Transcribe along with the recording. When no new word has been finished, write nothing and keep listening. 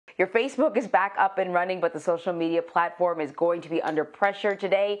Your Facebook is back up and running, but the social media platform is going to be under pressure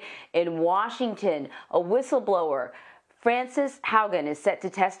today. In Washington, a whistleblower, Frances Haugen, is set to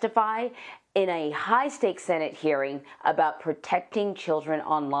testify in a high-stakes Senate hearing about protecting children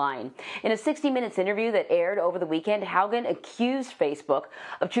online. In a 60 Minutes interview that aired over the weekend, Haugen accused Facebook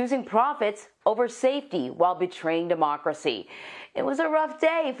of choosing profits over safety while betraying democracy. It was a rough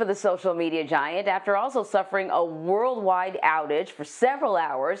day for the social media giant after also suffering a worldwide outage for several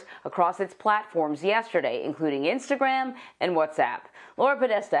hours across its platforms yesterday, including Instagram and WhatsApp. Laura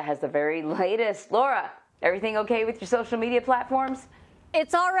Podesta has the very latest. Laura, everything okay with your social media platforms?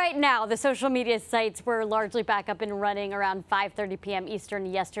 It's all right now. The social media sites were largely back up and running around 5:30 p.m. Eastern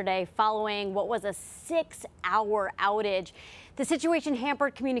yesterday, following what was a 6-hour outage. The situation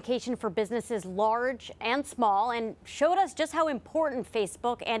hampered communication for businesses large and small and showed us just how important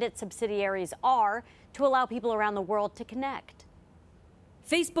Facebook and its subsidiaries are to allow people around the world to connect.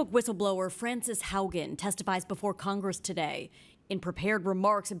 Facebook whistleblower Frances Haugen testifies before Congress today. In prepared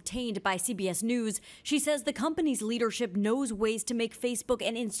remarks obtained by CBS News, she says the company's leadership knows ways to make Facebook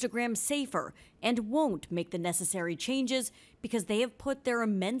and Instagram safer and won't make the necessary changes because they have put their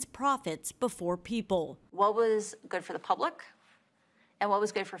immense profits before people. What was good for the public and what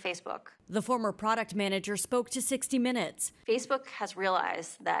was good for Facebook? The former product manager spoke to 60 Minutes. Facebook has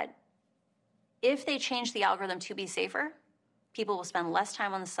realized that if they change the algorithm to be safer, people will spend less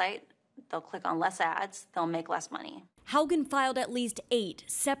time on the site, they'll click on less ads, they'll make less money. Haugen filed at least 8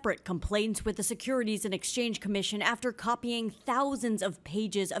 separate complaints with the Securities and Exchange Commission after copying thousands of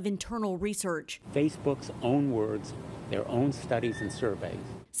pages of internal research. Facebook's own words, their own studies and surveys.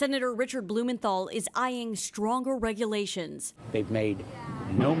 Senator Richard Blumenthal is eyeing stronger regulations. They've made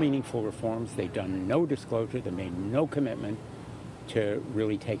no meaningful reforms. They've done no disclosure. They've made no commitment to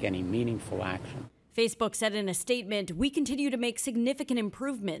really take any meaningful action. Facebook said in a statement, "We continue to make significant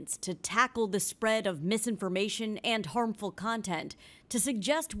improvements to tackle the spread of misinformation and harmful content. To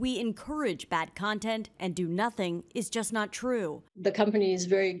suggest we encourage bad content and do nothing is just not true." The company is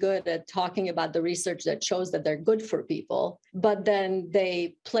very good at talking about the research that shows that they're good for people, but then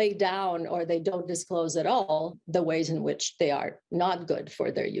they play down or they don't disclose at all the ways in which they are not good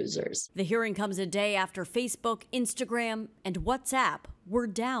for their users. The hearing comes a day after Facebook, Instagram, and WhatsApp were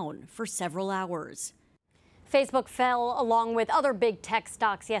down for several hours. Facebook fell along with other big tech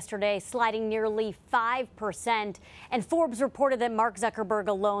stocks yesterday, sliding nearly 5%. And Forbes reported that Mark Zuckerberg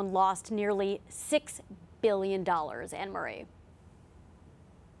alone lost nearly $6 billion. Anne-Marie.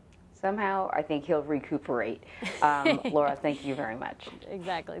 Somehow, I think he'll recuperate. Laura, thank you very much.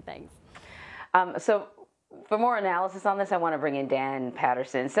 Exactly, thanks. So for more analysis on this, I want to bring in Dan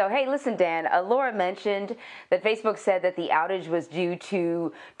Patterson. So, hey, listen, Dan, Laura mentioned that Facebook said that the outage was due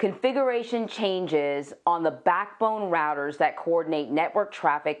to configuration changes on the backbone routers that coordinate network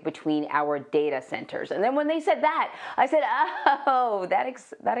traffic between our data centers. And then when they said that, I said, oh,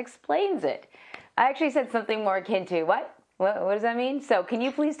 that explains it. I actually said something more akin to, what does that mean? So can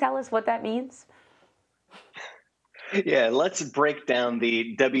you please tell us what that means? Yeah, let's break down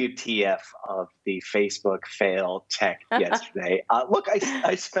the WTF of the Facebook fail tech yesterday. Look,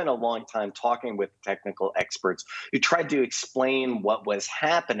 I spent a long time talking with technical experts who tried to explain what was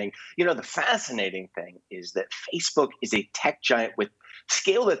happening. You know, the fascinating thing is that Facebook is a tech giant with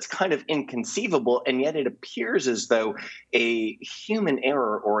scale that's kind of inconceivable, and yet it appears as though a human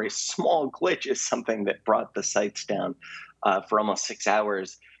error or a small glitch is something that brought the sites down for almost 6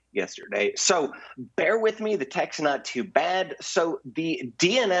 hours yesterday. So bear with me, the tech's not too bad. So the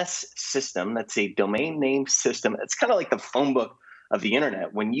DNS system, that's a domain name system, it's kind of like the phone book of the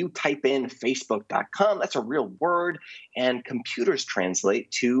internet. When you type in facebook.com, that's a real word, and computers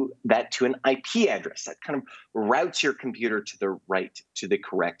translate that to an IP address. That kind of routes your computer to the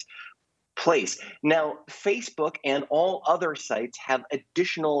correct place. Now, Facebook and all other sites have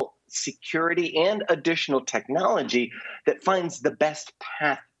additional security and additional technology that finds the best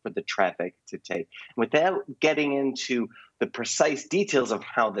path for the traffic to take. Without getting into the precise details of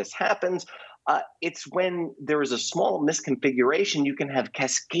how this happens, it's when there is a small misconfiguration, you can have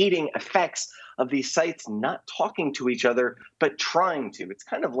cascading effects of these sites not talking to each other, but trying to. It's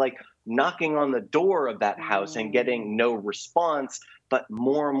kind of like knocking on the door of that house and getting no response, but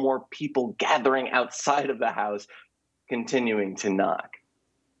more and more people gathering outside of the house, continuing to knock.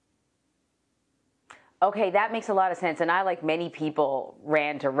 Okay, that makes a lot of sense. And I, like many people,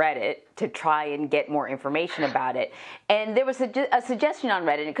 ran to Reddit to try and get more information about it. And there was a suggestion on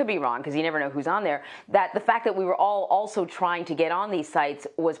Reddit, and it could be wrong because you never know who's on there, that the fact that we were all also trying to get on these sites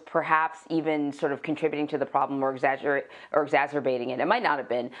was perhaps even sort of contributing to the problem or exacerbating it. It might not have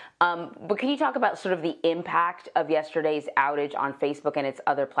been. But can you talk about sort of the impact of yesterday's outage on Facebook and its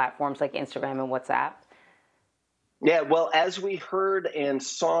other platforms like Instagram and WhatsApp? Yeah, well, as we heard and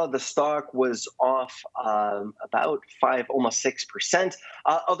saw, the stock was off about almost 6%,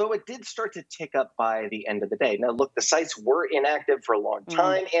 although it did start to tick up by the end of the day. Now, look, the sites were inactive for a long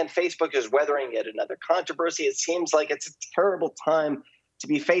time, and Facebook is weathering yet another controversy. It seems like it's a terrible time to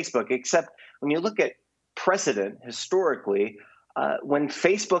be Facebook, except when you look at precedent historically, when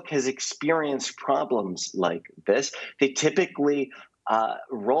Facebook has experienced problems like this, they typically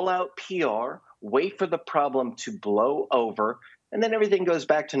roll out PR, wait for the problem to blow over, and then everything goes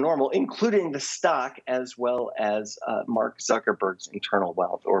back to normal, including the stock as well as Mark Zuckerberg's internal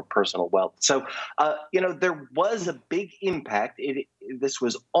wealth or personal wealth. So, there was a big impact. This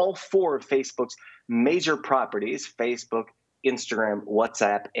was all four of Facebook's major properties: Facebook, Instagram,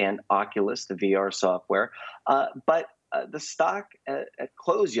 WhatsApp, and Oculus, the VR software. But the stock at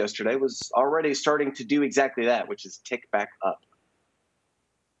close yesterday was already starting to do exactly that, which is tick back up.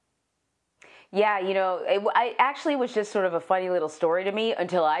 Yeah, it actually was just sort of a funny little story to me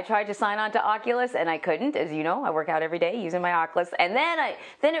until I tried to sign on to Oculus, and I couldn't. As you know, I work out every day using my Oculus, and then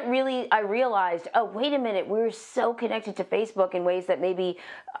I realized, oh, wait a minute, we're so connected to Facebook in ways that maybe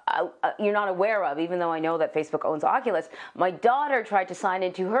you're not aware of, even though I know that Facebook owns Oculus. My daughter tried to sign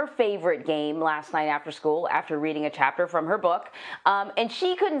into her favorite game last night after school after reading a chapter from her book, and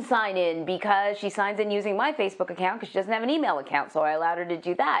she couldn't sign in because she signs in using my Facebook account because she doesn't have an email account, so I allowed her to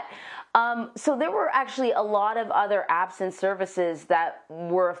do that. So there were actually a lot of other apps and services that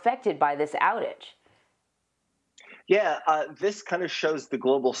were affected by this outage. Yeah, this kind of shows the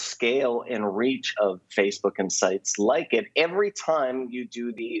global scale and reach of Facebook and sites like it. Every time you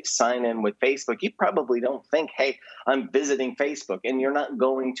do the sign in with Facebook, you probably don't think, hey, I'm visiting Facebook, and you're not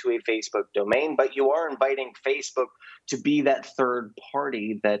going to a Facebook domain, but you are inviting Facebook to be that third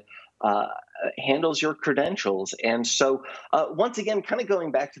party that handles your credentials. And so once again, kind of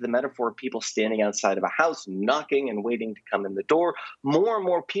going back to the metaphor of people standing outside of a house, knocking and waiting to come in the door, more and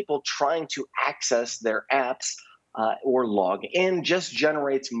more people trying to access their apps or log in just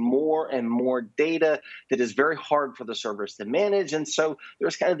generates more and more data that is very hard for the servers to manage. And so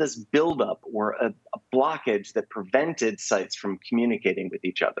there's kind of this buildup or a blockage that prevented sites from communicating with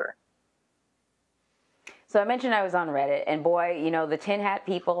each other. So I mentioned I was on Reddit, and boy, the tin hat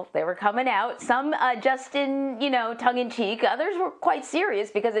people, they were coming out. Some just in, tongue-in-cheek. Others were quite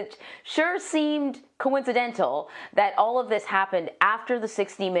serious because it sure seemed coincidental that all of this happened after the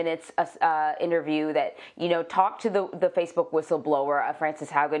 60 Minutes interview that, talked to the Facebook whistleblower, Frances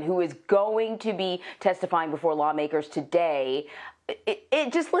Haugen, who is going to be testifying before lawmakers today.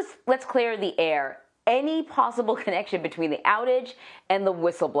 Let's clear the air. Any possible connection between the outage and the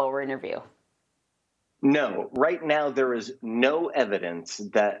whistleblower interview? No, right now there is no evidence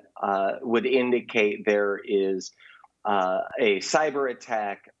that would indicate there is a cyber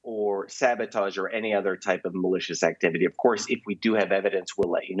attack or sabotage or any other type of malicious activity. Of course, if we do have evidence, we'll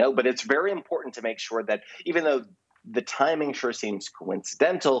let you know. But it's very important to make sure that even though the timing sure seems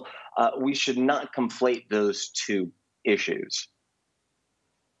coincidental, we should not conflate those two issues.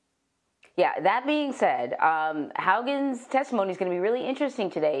 Yeah, that being said, Haugen's testimony is going to be really interesting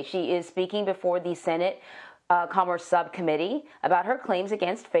today. She is speaking before the Senate Commerce Subcommittee about her claims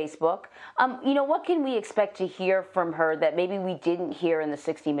against Facebook. What can we expect to hear from her that maybe we didn't hear in the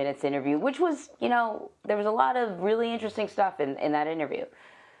 60 Minutes interview, which was, there was a lot of really interesting stuff in that interview.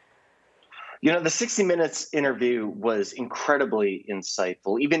 The 60 Minutes interview was incredibly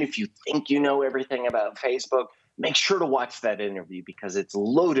insightful. Even if you think you know everything about Facebook, make sure to watch that interview because it's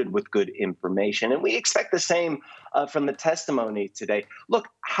loaded with good information. And we expect the same from the testimony today. Look,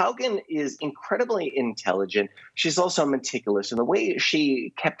 Haugen is incredibly intelligent. She's also meticulous. And the way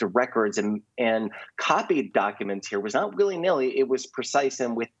she kept records and copied documents here was not willy-nilly. It was precise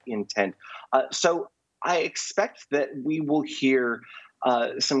and with intent. So I expect that we will hear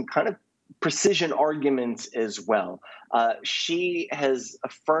some kind of precision arguments as well. She has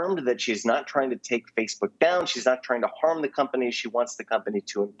affirmed that she's not trying to take Facebook down. She's not trying to harm the company. She wants the company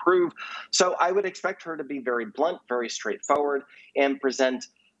to improve. So I would expect her to be very blunt, very straightforward, and present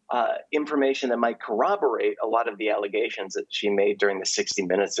information that might corroborate a lot of the allegations that she made during the 60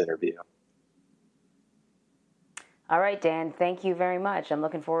 Minutes interview. All right, Dan, thank you very much. I'm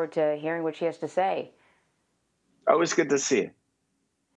looking forward to hearing what she has to say. Always good to see you.